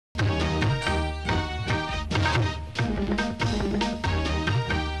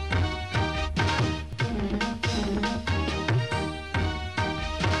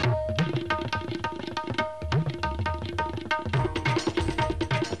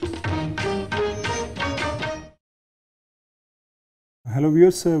Hello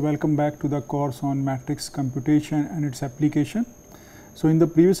viewers, welcome back to the course on matrix computation and its application. So, in the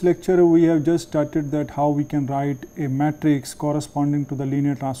previous lecture we have just started that how we can write a matrix corresponding to the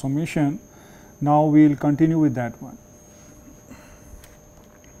linear transformation. Now, we will continue with that one.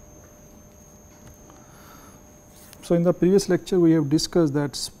 So, in the previous lecture we have discussed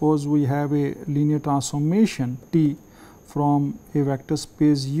that suppose we have a linear transformation T from a vector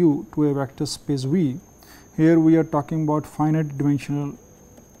space U to a vector space V. Here we are talking about finite dimensional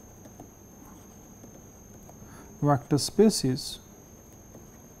vector spaces.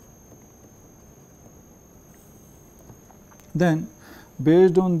 Then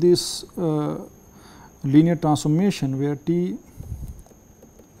based on this linear transformation where T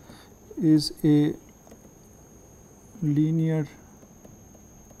is a linear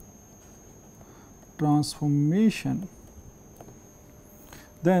transformation,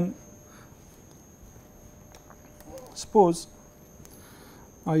 then suppose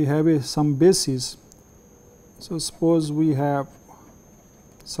I have some basis. So, suppose we have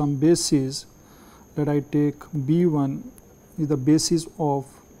some basis that I take B1 is the basis of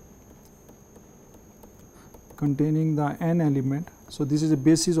containing the n element. So, this is a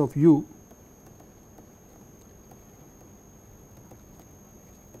basis of U,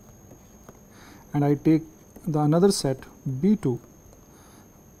 and I take the another set B2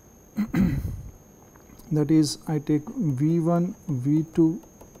 that is I take V1, V2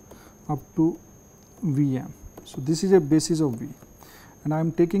 up to Vm. So, this is a basis of V, and I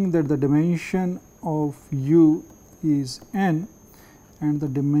am taking that the dimension of U is n and the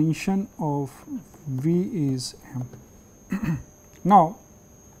dimension of V is m. Now,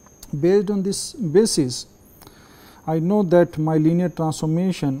 based on this basis, I know that my linear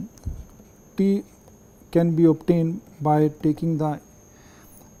transformation T can be obtained by taking the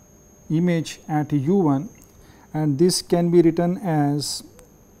image at U1, and this can be written as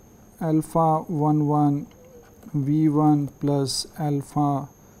alpha 1 1 V1 plus alpha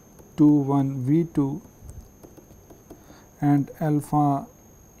 2 1 V2 and alpha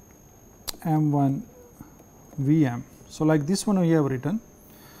m1 Vm. So, like this one we have written.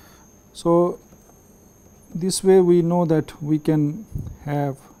 So, this way we know that we can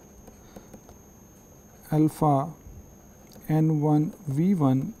have alpha n1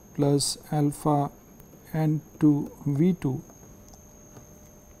 V1 plus alpha n2 V2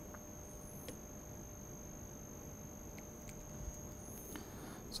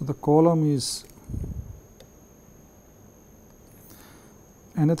 so the column is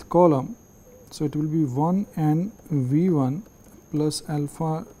nth column, so it will be 1 n V1 plus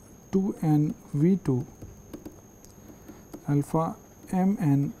alpha 2 n V2 alpha m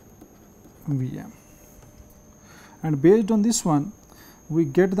n Vm, and based on this one we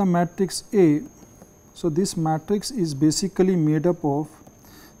get the matrix A. So, this matrix is basically made up of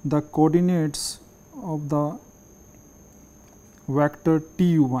the coordinates of the vector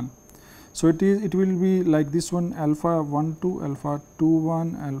TU1. So, it will be like this one alpha 1 2, alpha 2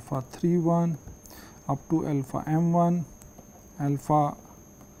 1, alpha 3 1 up to alpha m1, alpha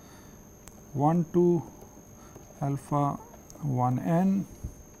 1 2, alpha 1 n,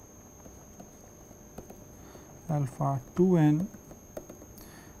 alpha 2 n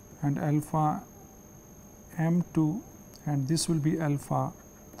and alpha m2, and this will be alpha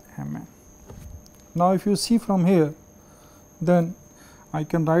mn. Now, if you see from here, then I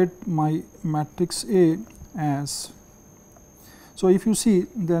can write my matrix A as, so if you see,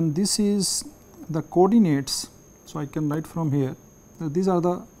 then this is the coordinates. So, I can write from here that these are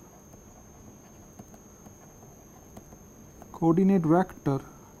the coordinate vector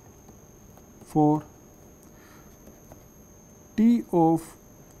for T of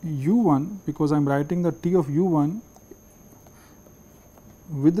U1, because I am writing the T of U1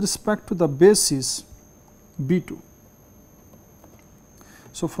 with respect to the basis B2.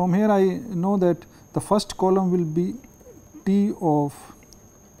 So, from here I know that the first column will be T of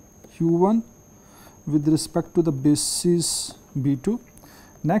U1 with respect to the basis B2.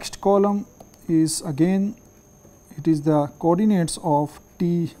 Next column is again it is the coordinates of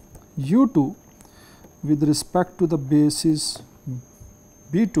T U2 with respect to the basis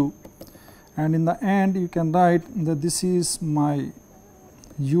B2, and in the end you can write that this is my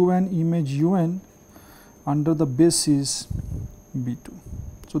UN image UN under the basis B2.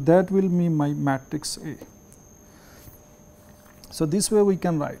 So, that will be my matrix A. So, this way we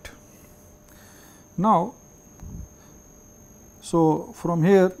can write. Now, so from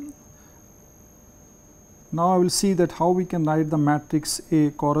here now I will see that how we can write the matrix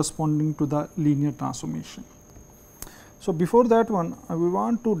A corresponding to the linear transformation. So, before that one we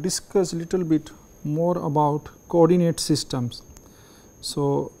want to discuss little bit more about coordinate systems.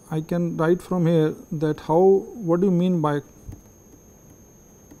 So, I can write from here that what do you mean by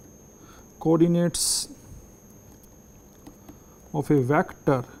coordinates of a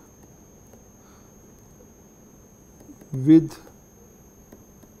vector with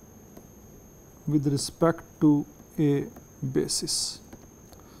respect to a basis.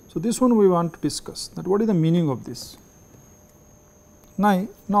 So, this one we want to discuss, that what is the meaning of this.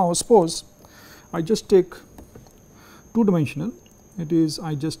 Now suppose I just take two dimensional, it is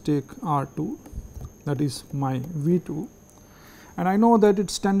I just take R2, that is my V2, and I know that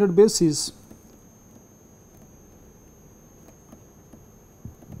its standard basis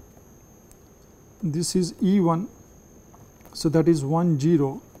this is E1, so that is 1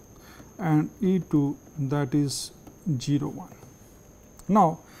 0, and E2 that is 0 1.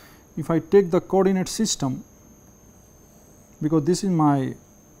 Now, if I take the coordinate system, because this is my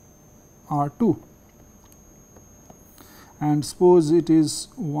R2, and suppose it is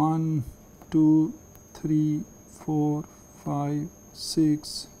 1 2 3 4 5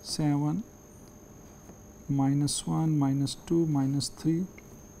 6 7 -1 -2 -3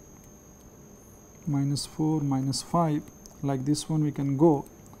 -4 -5, like this one we can go,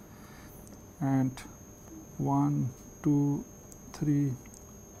 and 1 2 3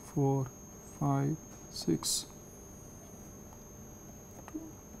 4 5 6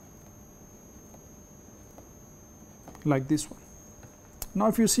 like this one. Now,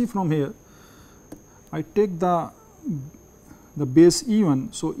 if you see from here, I take the base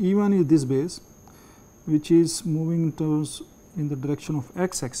E1. So, E1 is this base which is moving towards in the direction of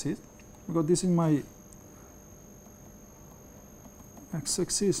x axis, because this is my x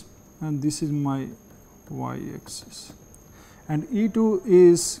axis and this is my y axis, and E2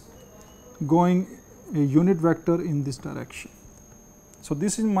 is going a unit vector in this direction. So,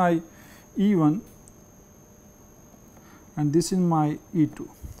 this is my E1 and this is my E2.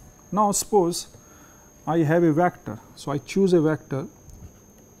 Now, suppose I have a vector. So, I choose a vector,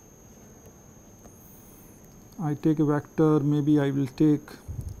 I take a vector, maybe I will take,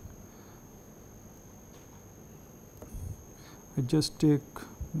 I just take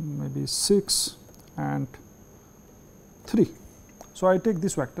maybe 6 and 3. So, I take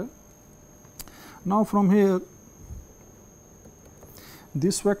this vector. Now, from here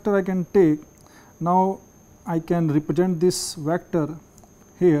this vector I can take. Now, I can represent this vector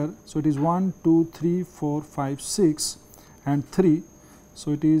here. So, it is 1 2 3 4 5 6 and 3.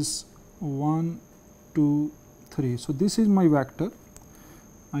 So, it is 1 2 3. So, this is my vector.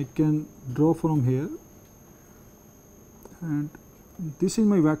 I can draw from here, and this is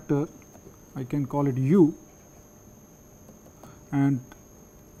my vector. I can call it u, and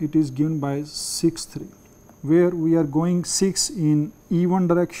it is given by 6 3, where we are going 6 in E1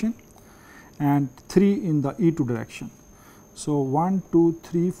 direction and 3 in the E2 direction. So, 1 2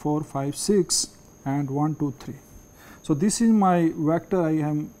 3 4 5 6 and 1 2 3. So, this is my vector I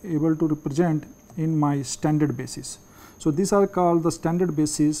am able to represent in my standard basis. So, these are called the standard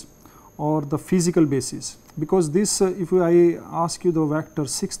basis or the physical basis, because this if I ask you the vector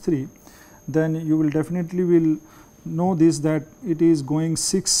 6 3, then you will definitely will know this, that it is going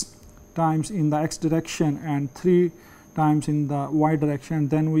 6 times in the x direction and 3 times in the y direction,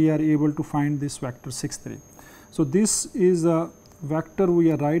 then we are able to find this vector 6 3. So, this is a vector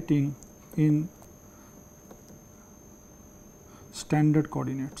we are writing in standard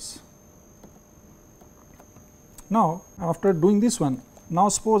coordinates. Now, after doing this one, now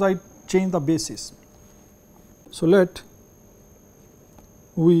suppose I change the basis. So, let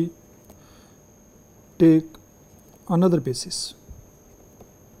we take another basis.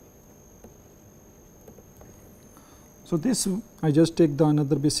 So, this I just take the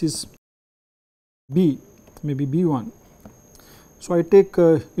another basis B, maybe B1. So, I take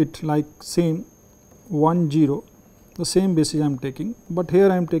it like same 1 0, the same basis I am taking, but here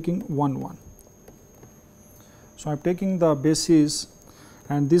I am taking 1 1. So, I am taking the basis,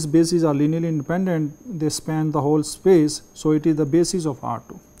 and these bases are linearly independent, they span the whole space. So, it is the basis of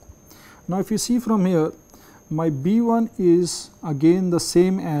R2. Now, if you see from here, my B1 is again the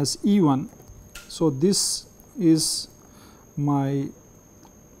same as E1. So, this is my,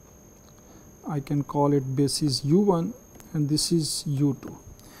 I can call it basis U1 and this is U2.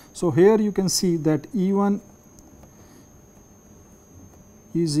 So, here you can see that E1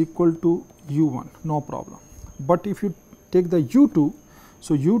 is equal to U1, no problem. But if you take the U2,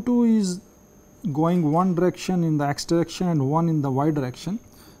 so U2 is going one direction in the x direction and one in the y direction.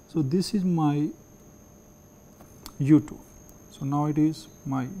 So, this is my U2. So, now it is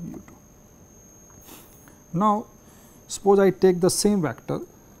my U2. Now, suppose I take the same vector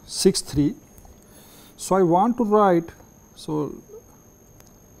 6 3. So, I want to write, so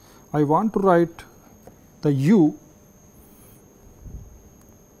I want to write the u,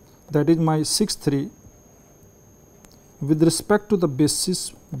 that is my 6 3, with respect to the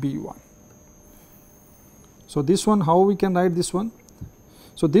basis B1. So, this one, how we can write this one?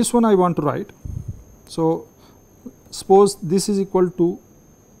 So, this one I want to write. So, suppose this is equal to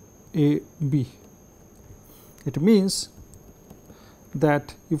a b. It means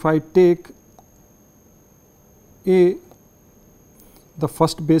that if I take a, the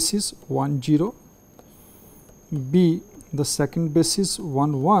first basis 1 0, b the second basis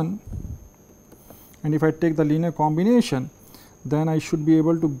 1 1, and if I take the linear combination, then I should be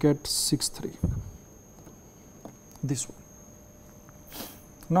able to get 6 3, this one.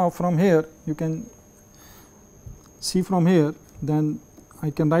 Now, from here you can see from here, then I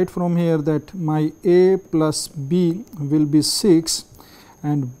can write from here that my a plus b will be 6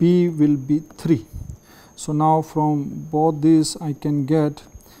 and b will be 3. So, now from both these I can get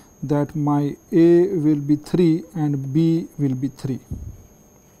that my a will be 3 and b will be 3.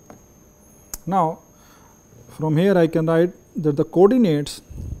 Now, from here I can write that the coordinates.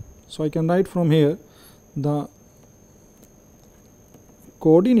 So, I can write from here the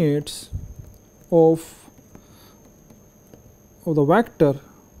coordinates of the vector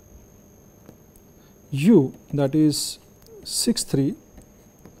u, that is 6 3,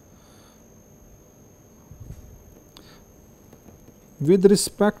 with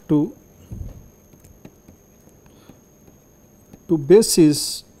respect to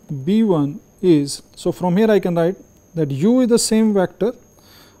basis B1 is. So, from here I can write that u is the same vector.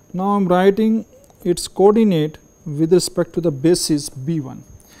 Now, I am writing its coordinate with respect to the basis B1,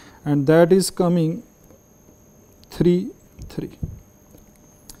 and that is coming 3 3.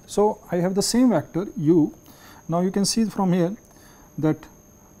 So, I have the same vector u. Now, you can see from here that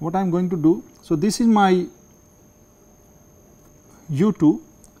what I am going to do. So, this is my u2,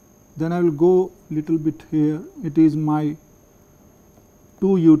 then I will go little bit here, it is my 2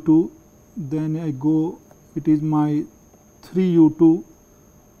 u2, then I go, it is my 3 u2,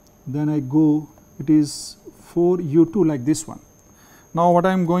 then I go, it is 4 u2, like this one. Now, what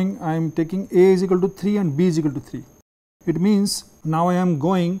I am going, I am taking a is equal to 3 and b is equal to 3. It means now I am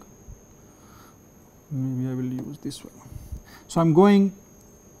going, maybe I will use this one. So, I am going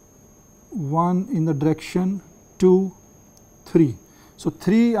 1 in the direction 2 3. So,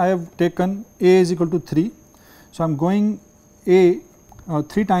 3 I have taken a is equal to 3. So, I am going a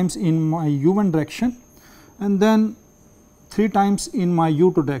 3 times in my u1 direction and then 3 times in my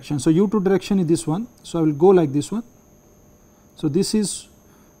u2 direction. So, u2 direction is this one. So, I will go like this one. So, this is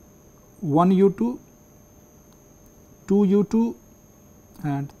 1 u2, 2 u2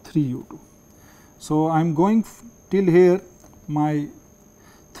 and 3 u2. So, I am going till here my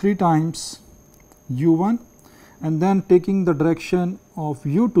 3 times u1 and then taking the direction of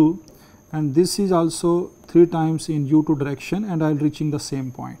u2, and this is also 3 times in u2 direction, and I will reaching the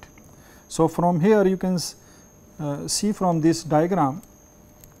same point. So, from here you can see from this diagram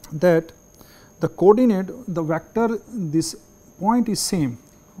that the coordinate, the vector, this point is same,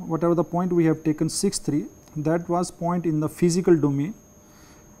 whatever the point we have taken 6 3, that was point in the physical domain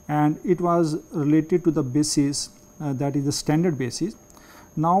and it was related to the basis, that is the standard basis.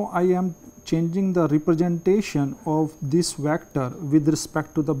 Now, I am changing the representation of this vector with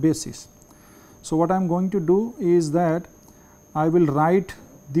respect to the basis. So, what I am going to do is that I will write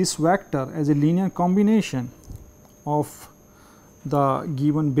this vector as a linear combination of the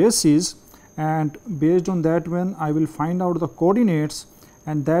given basis, and based on that one I will find out the coordinates,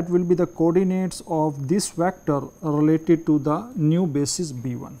 and that will be the coordinates of this vector related to the new basis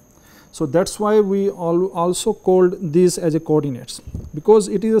B1. So, that is why we also called this as a coordinates, because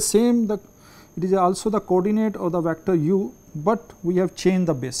it is the same, it is also the coordinate of the vector u, but we have changed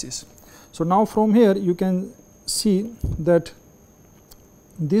the basis. So, now from here you can see that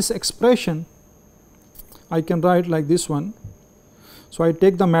this expression I can write like this one. So, I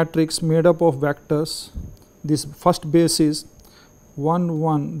take the matrix made up of vectors, this first basis 1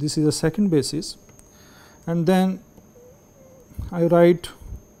 1, this is the second basis, and then I write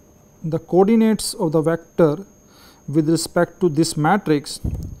the coordinates of the vector with respect to this matrix,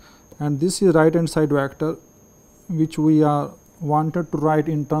 and this is right hand side vector which we are wanted to write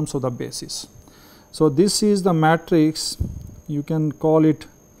in terms of the basis. So, this is the matrix, you can call it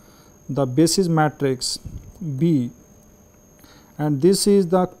the basis matrix B, and this is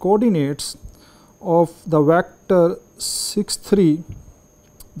the coordinates of the vector 6 3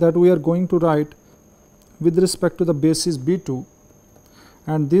 that we are going to write with respect to the basis B2,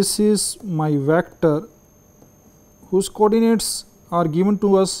 and this is my vector whose coordinates are given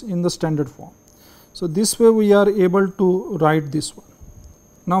to us in the standard form. So, this way we are able to write this one.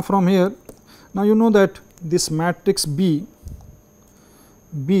 Now, from here, now you know that this matrix B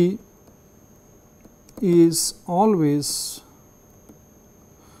is always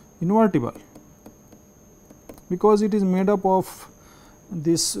invertible, because it is made up of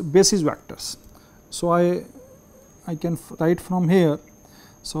these basis vectors. So, I can write from here.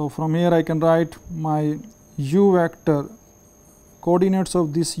 So, from here I can write my u vector, coordinates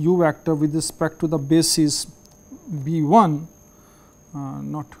of this u vector with respect to the basis B1,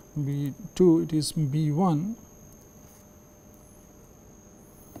 not B2, it is B1,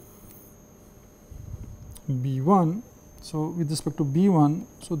 B1. So, with respect to B1,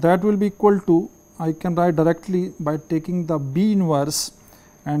 so that will be equal to, I can write directly by taking the B inverse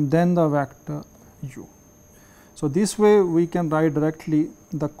and then the vector u. So, this way we can write directly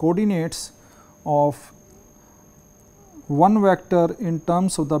the coordinates of one vector in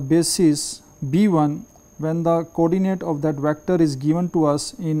terms of the basis B1 when the coordinate of that vector is given to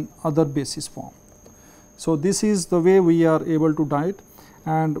us in other basis form. So, this is the way we are able to write,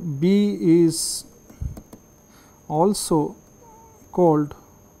 and B is also called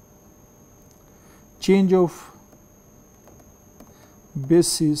change of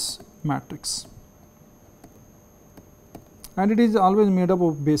basis matrix, and it is always made up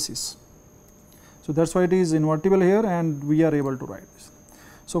of basis. So, that is why it is invertible here, and we are able to write this.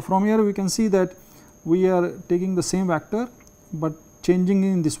 So, from here we can see that we are taking the same vector, but changing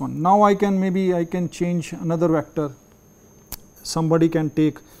in this one. Now, I can change another vector. Somebody can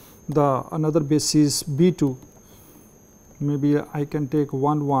take the another basis B2, maybe I can take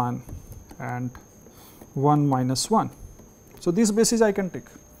 1 1 and 1 minus 1. So, this basis I can take.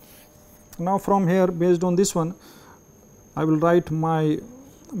 Now, from here based on this one, I will write my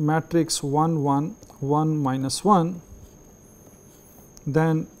matrix 1 1 1 minus 1,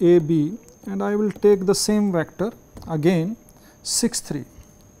 then A B, and I will take the same vector again 6 3.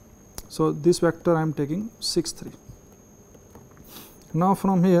 So, this vector I am taking 6 3. Now,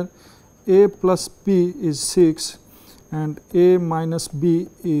 from here A plus B is 6 and A minus B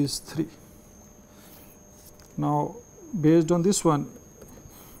is 3. Now, based on this one,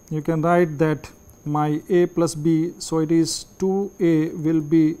 you can write that my A plus B, so it is 2A will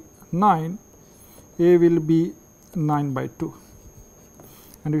be 9, A will be 9 by 2,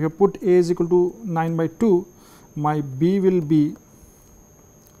 and if you put A is equal to 9 by 2, my B will be,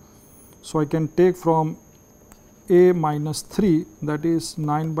 so I can take from A minus 3, that is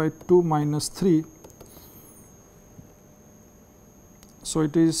 9 by 2 minus 3, so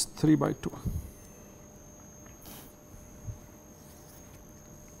it is 3 by 2.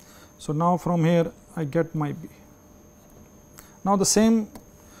 So, now from here I get my B. Now, the same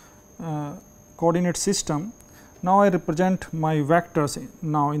coordinate system, now I represent my vectors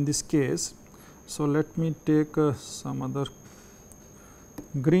now in this case. So, let me take some other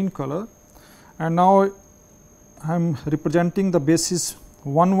green color, and now I am representing the basis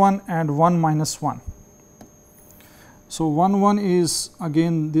 1 1 and 1 minus 1. So, 1 1 is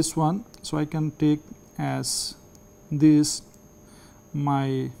again this one. So, I can take as this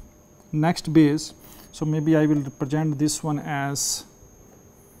my next base. So, maybe I will represent this one as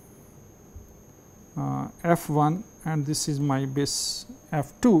F1, and this is my base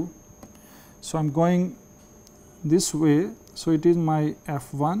F2. So, I am going this way. So, it is my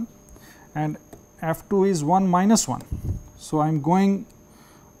F1 and F2 is 1 minus 1. So, I am going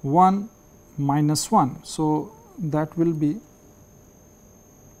 1 minus 1. So, that will be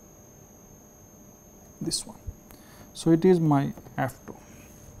this one. So, it is my F2.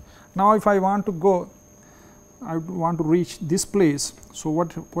 Now, if I want to go, I want to reach this place. So,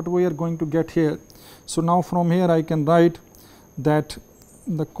 what we are going to get here? So, now from here I can write that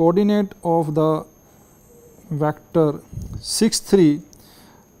the coordinate of the vector 6 3.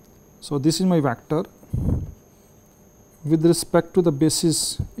 So, this is my vector with respect to the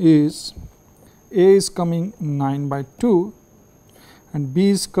basis is A is coming 9 by 2 and B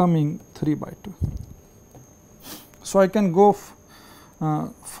is coming 3 by 2. So, I can go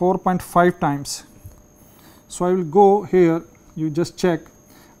 4.5 times. So, I will go here, you just check,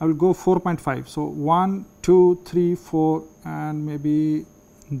 I will go 4.5. So, 1, 2, 3, 4 and maybe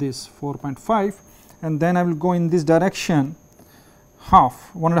this 4.5, and then I will go in this direction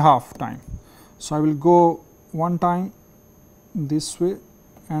half, 1.5 time. So, I will go one time this way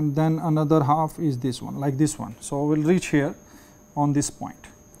and then another half is this one, like this one. So, we will reach here on this point.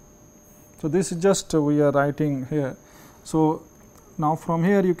 So, this is just we are writing here. So, now from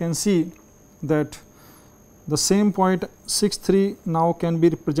here you can see that the same point 6 3 now can be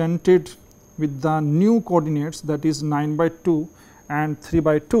represented with the new coordinates, that is 9 by 2 and 3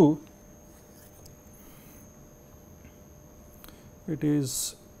 by 2. it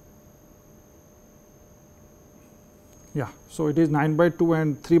is, yeah, so it is 9 by 2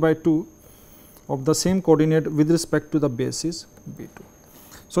 and 3 by 2 of the same coordinate with respect to the basis B 2.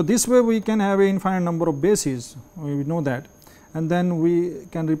 So, this way we can have a infinite number of bases, we know that, and then we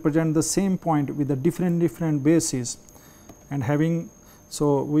can represent the same point with the different bases and having,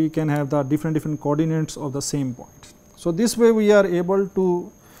 so we can have the different coordinates of the same point. So, this way we are able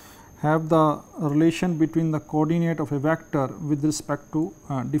to have the relation between the coordinate of a vector with respect to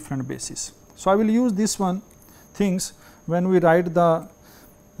different bases. So, I will use this one things when we write the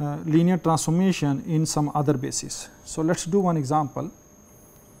linear transformation in some other basis. So, let us do one example.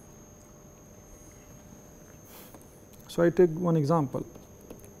 So, I take one example.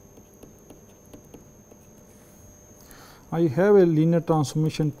 I have a linear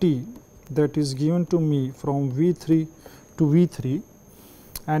transformation T that is given to me from V3 to V3,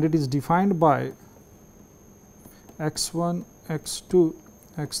 and it is defined by x1, x2,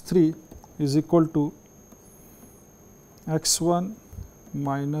 x3 is equal to x1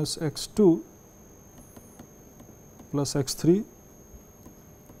 minus x2 plus x3,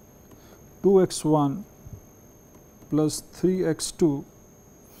 2x1 plus 3x2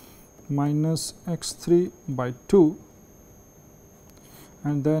 minus x3 by 2,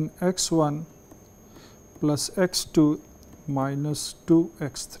 and then x1 plus x2 minus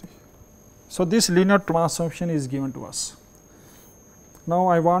 2x3. So, this linear transformation is given to us. Now,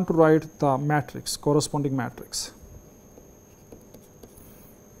 I want to write the matrix, corresponding matrix.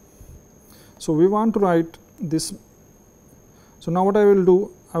 So, we want to write this. So, now what I will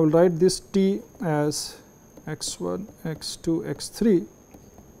do, I will write this T as x1, x2, x3,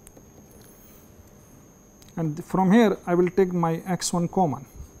 and from here I will take my x1 common.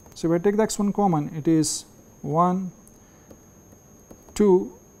 So, if I take the x1 common, it is 1,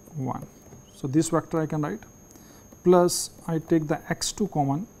 2, 1. So, this vector I can write, plus I take the x2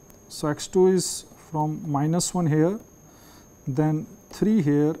 common. So, x2 is from minus 1 here, then 3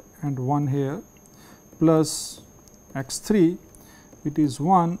 here and 1 here, plus x3, it is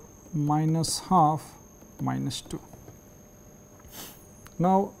 1 minus half minus 2.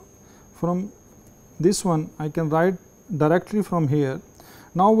 Now, from this one I can write directly from here.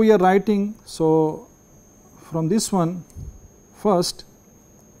 Now, we are writing, so from this one first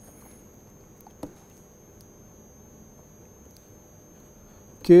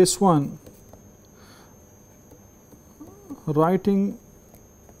case 1, writing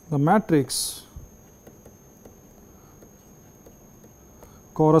the matrix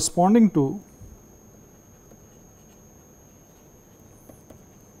corresponding to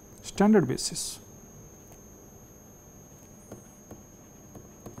standard basis.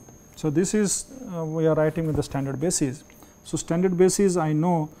 So, this is we are writing with the standard basis. So, standard basis I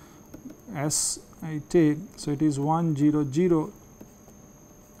know as I take, so it is 1 0 0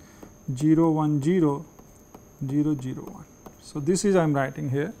 0 1 0 0 0 1. So, this is I am writing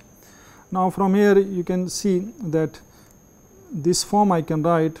here. Now, from here you can see that this form I can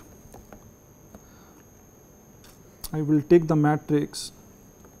write. I will take the matrix.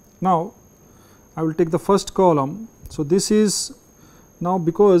 Now, I will take the first column. So, this is now,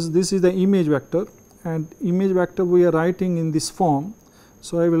 because this is the image vector, and image vector we are writing in this form.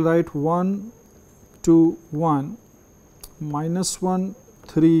 So, I will write 1 2 1 minus 1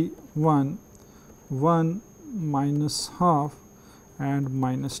 3 1 1 minus half and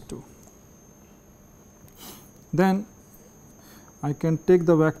minus 2. Then I can take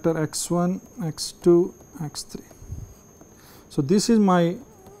the vector x1, x2, x3. So, this is my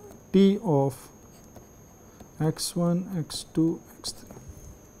T of x1, x2, x3.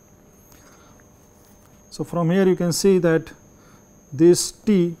 So, from here you can see that this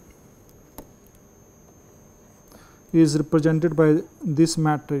T is represented by this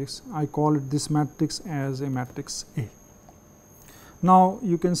matrix. I call it this matrix as a matrix A. Now,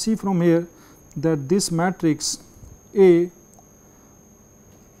 you can see from here that this matrix A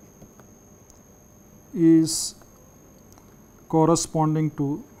is corresponding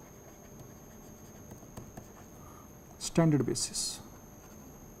to standard basis.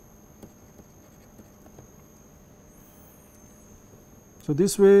 So,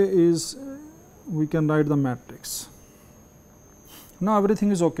 this way is we can write the matrix. Now,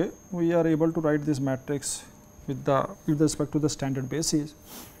 everything is okay. We are able to write this matrix with respect to the standard basis.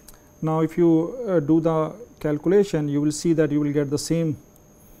 Now, if you do the calculation, you will see that you will get the same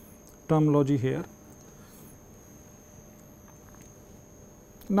terminology here.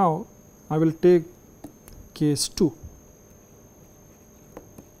 Now, I will take case 2.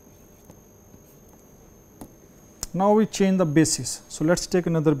 Now, we change the basis. So, let us take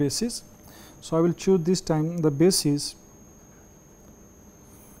another basis. So, I will choose this time the basis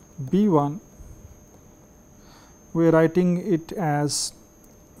B1, we are writing it as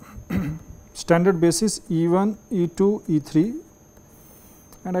standard basis E1, E2, E3,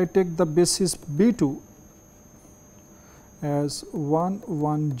 and I take the basis B2 as 1,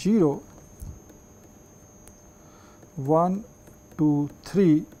 1, 0, 1, 2,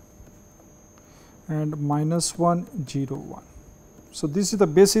 3 and minus 1, 0, 1. So, this is the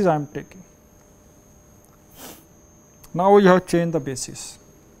basis I am taking. Now, we have changed the basis.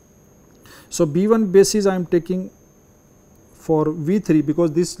 So, B1 basis I am taking for V3,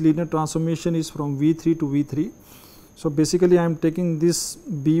 because this linear transformation is from V3 to V3. So, basically I am taking this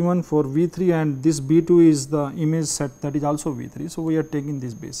B1 for V3 and this B2 is the image set, that is also V3. So, we are taking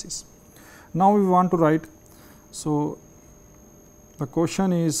this basis. Now, we want to write. So, the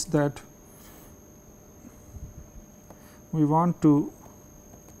question is that we want to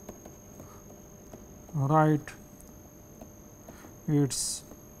write its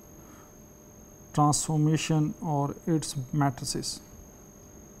transformation or its matrices,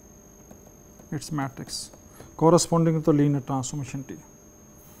 its matrix corresponding to the linear transformation T.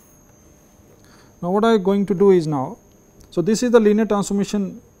 Now, what I am going to do is now, so this is the linear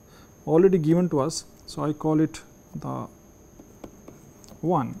transformation already given to us. So, I call it the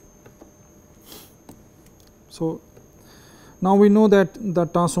 1. So, now we know that the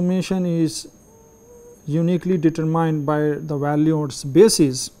transformation is uniquely determined by the value of its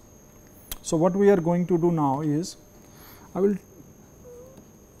basis. So, what we are going to do now is, I will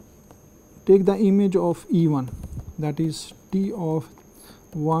take the image of E1, that is T of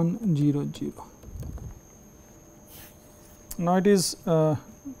 1, 0, 0. Now, it is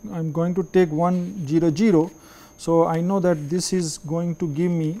I am going to take 1, 0, 0. So, I know that this is going to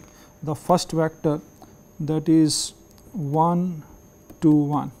give me the first vector, that is 1, 2,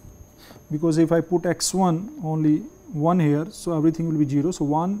 1, because if I put x1 only 1 here, so everything will be 0. So,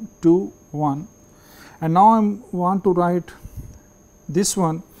 1, 2, 1, and now I want to write this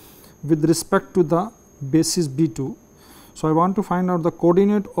one with respect to the basis B2. So, I want to find out the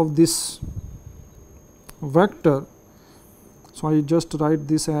coordinate of this vector. So, I just write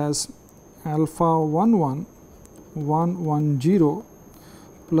this as alpha 1, 1, 1, 1, 0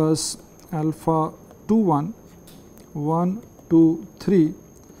 plus alpha 2, 1, 1, 2, 3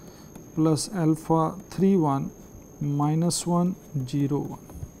 plus alpha 3, 1 minus 1, 0, 1.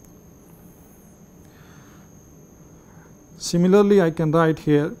 Similarly, I can write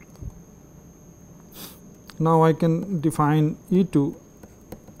here. Now, I can define E2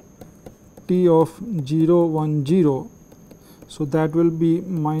 T of 0, 1, 0. So, that will be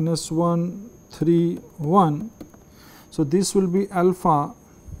minus 1, 3, 1. So, this will be alpha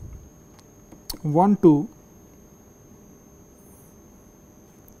 1, 2,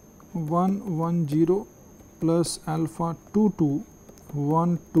 1, 1, 0 plus alpha 2, 2,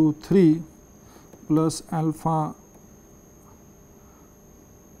 1, 2, 3 plus alpha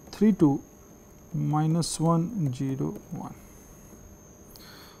 3, 2 minus 1, 0, 1,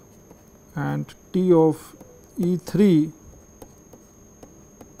 and T of E3,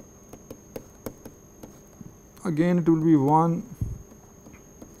 again it will be 1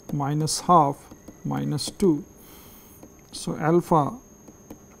 minus half minus 2. So, alpha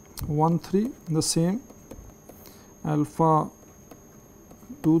 1, 3 the same, alpha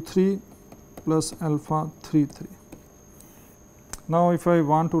 2, 3 plus alpha 3, 3. Now, if I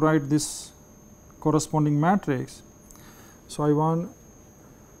want to write this corresponding matrix, so I want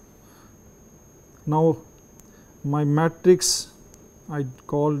now my matrix, I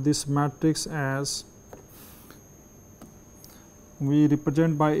call this matrix as, we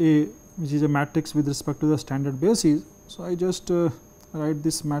represent by A, which is a matrix with respect to the standard basis. So, I just write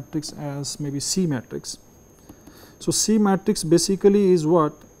this matrix as maybe C matrix. So, C matrix basically is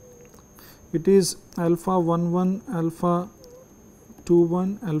what? It is alpha 1, 1, alpha 2,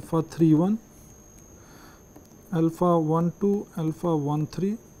 1, alpha 3, 1, alpha 1, 2, alpha 1,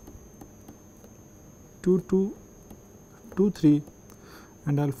 3, 2, 2, 2, 3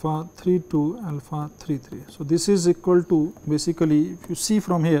 and alpha 3, 2, alpha 3, 3. So, this is equal to, basically if you see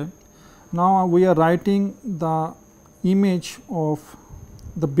from here, now we are writing the image of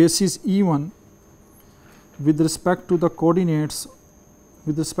the basis E1 with respect to the coordinates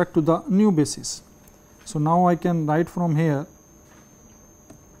with respect to the new basis. So, now I can write from here.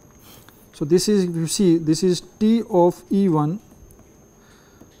 So, this is, if you see, this is T of E1,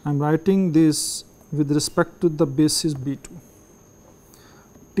 I am writing this with respect to the basis B2,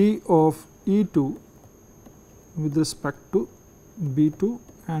 T of E2 with respect to B2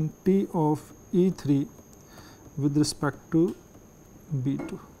 and T of E3 with respect to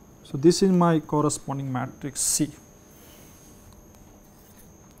B2. So, this is my corresponding matrix C.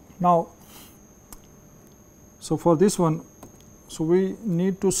 Now, so for this one, so we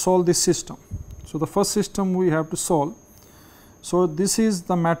need to solve this system. So the first system we have to solve. So this is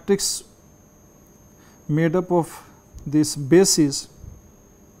the matrix made up of this bases.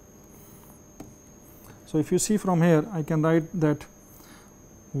 So if you see from here, I can write that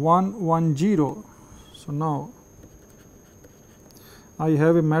 1 1 0. So now I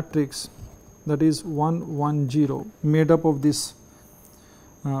have a matrix that is 1 1 0 made up of this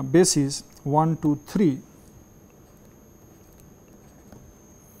bases 1 2 3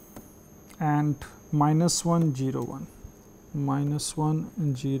 and minus 1 0 1 minus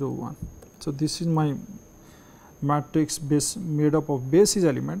 1 0 1. So this is my matrix base made up of basis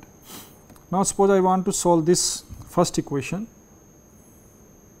element. Now suppose I want to solve this first equation.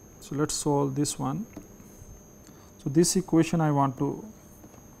 So let's solve this one. So this equation I want to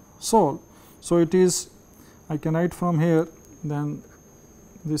solve. So it is, I can write from here, then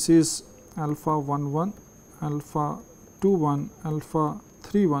this is alpha 1 1, alpha 2 1, alpha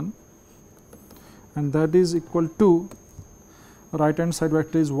 3 1, and that is equal to right hand side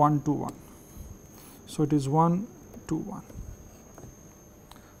vector is 1 2 1. So it is 1 2 1.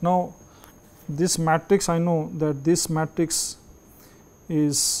 Now this matrix, I know that this matrix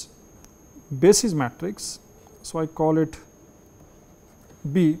is basis matrix, so I call it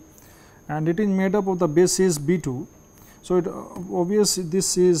B, and it is made up of the basis B2. So it obviously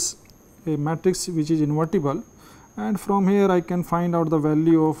this is a matrix which is invertible, and from here I can find out the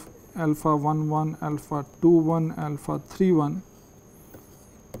value of alpha 1 1, alpha 2 1, alpha 3 1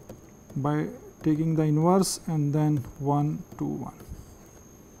 by taking the inverse and then 1 2 1.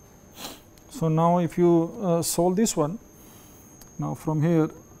 So now if you solve this one, now from here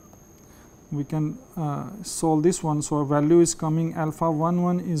we can solve this one. So our value is coming, alpha 1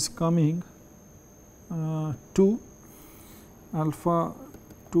 1 is coming 2, alpha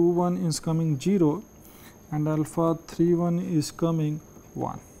 2 1 is coming 0, and alpha 3 1 is coming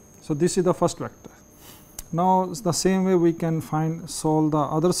 1. So this is the first vector. Now the same way we can solve the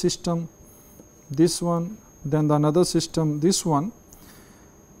other system, this one, then the another system, this one,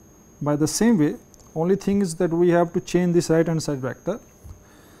 by the same way. Only thing is that we have to change this right hand side vector.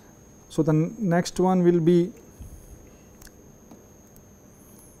 So the next one will be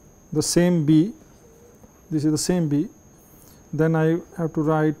the same B, this is the same B, then I have to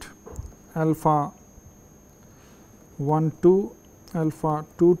write alpha 1 2, alpha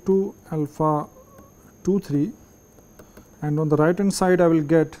 2 2, alpha 2 3, and on the right hand side I will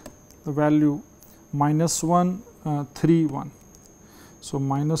get the value minus 1 3 1. So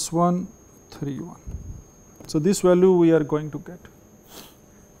minus 1 3 1. So this value we are going to get.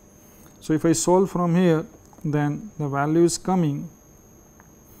 So if I solve from here, then the value is coming,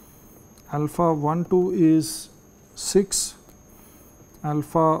 alpha 1 2 is 6,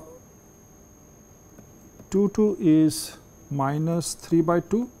 alpha 2 2 is minus 3 by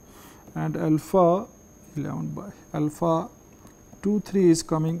 2, and alpha 2 3 is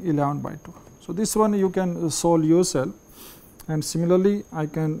coming 11 by 2. So this one you can solve yourself, and similarly I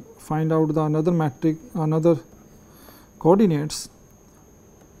can find out the another matrix, another coordinates,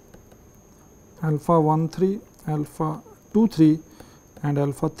 alpha 1 3, alpha 2 3, and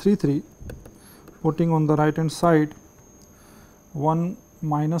alpha 3 3, putting on the right hand side 1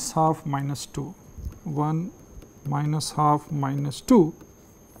 minus half minus 2, 1 minus half minus 2,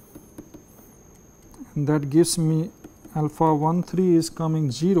 and that gives me alpha 1 3 is coming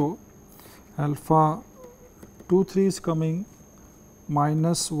 0, alpha 2 3 is coming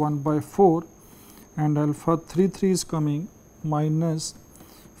minus 1 by 4, and alpha 3 3 is coming minus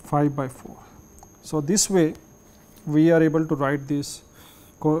 5 by 4. So this way we are able to write this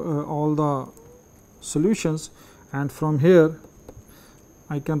all the solutions, and from here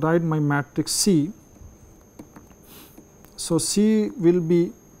I can write my matrix C. So C will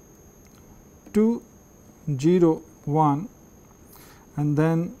be 2 0 1, and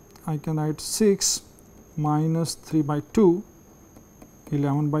then I can write 6 minus 3 by 2,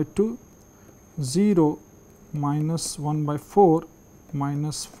 11 by 2, 0 minus 1 by 4,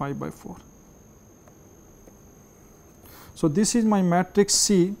 minus 5 by 4. So this is my matrix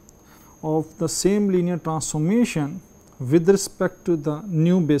C of the same linear transformation with respect to the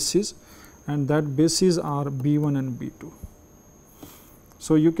new bases, and that bases are B1 and B2.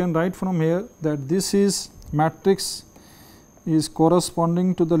 So you can write from here that this is matrix is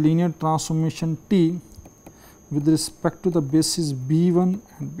corresponding to the linear transformation T with respect to the bases B1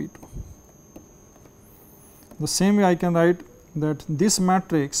 and B2. The same way I can write that this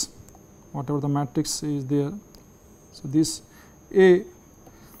matrix, whatever the matrix is there, so this A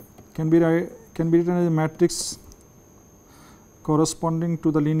can be written as a matrix corresponding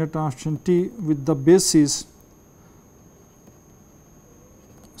to the linear transformation T with the basis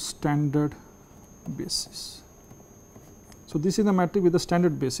standard basis. So, this is the matrix with the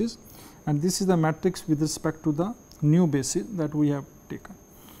standard basis, and this is the matrix with respect to the new basis that we have taken.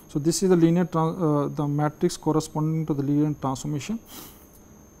 So, this is the linear the matrix corresponding to the linear transformation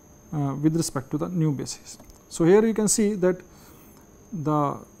with respect to the new basis. So, here you can see that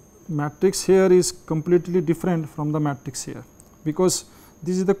the matrix here is completely different from the matrix here, because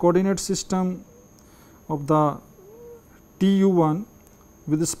this is the coordinate system of the TU1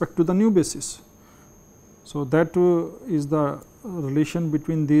 with respect to the new basis. So, that is the relation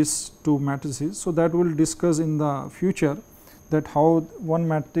between these two matrices. So, that we will discuss in the future, that how one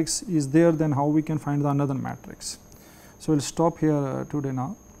matrix is there, then how we can find the another matrix. So, we will stop here today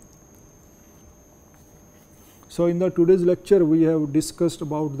now. So, in the today's lecture we have discussed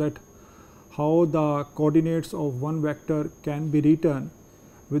about that how the coordinates of one vector can be written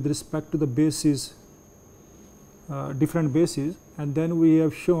with respect to the basis, different bases, and then we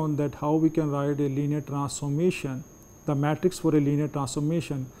have shown that how we can write a linear transformation, the matrix for a linear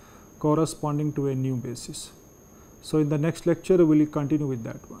transformation corresponding to a new basis. So, in the next lecture we will continue with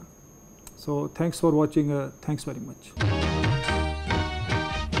that one. So, thanks for watching, thanks very much.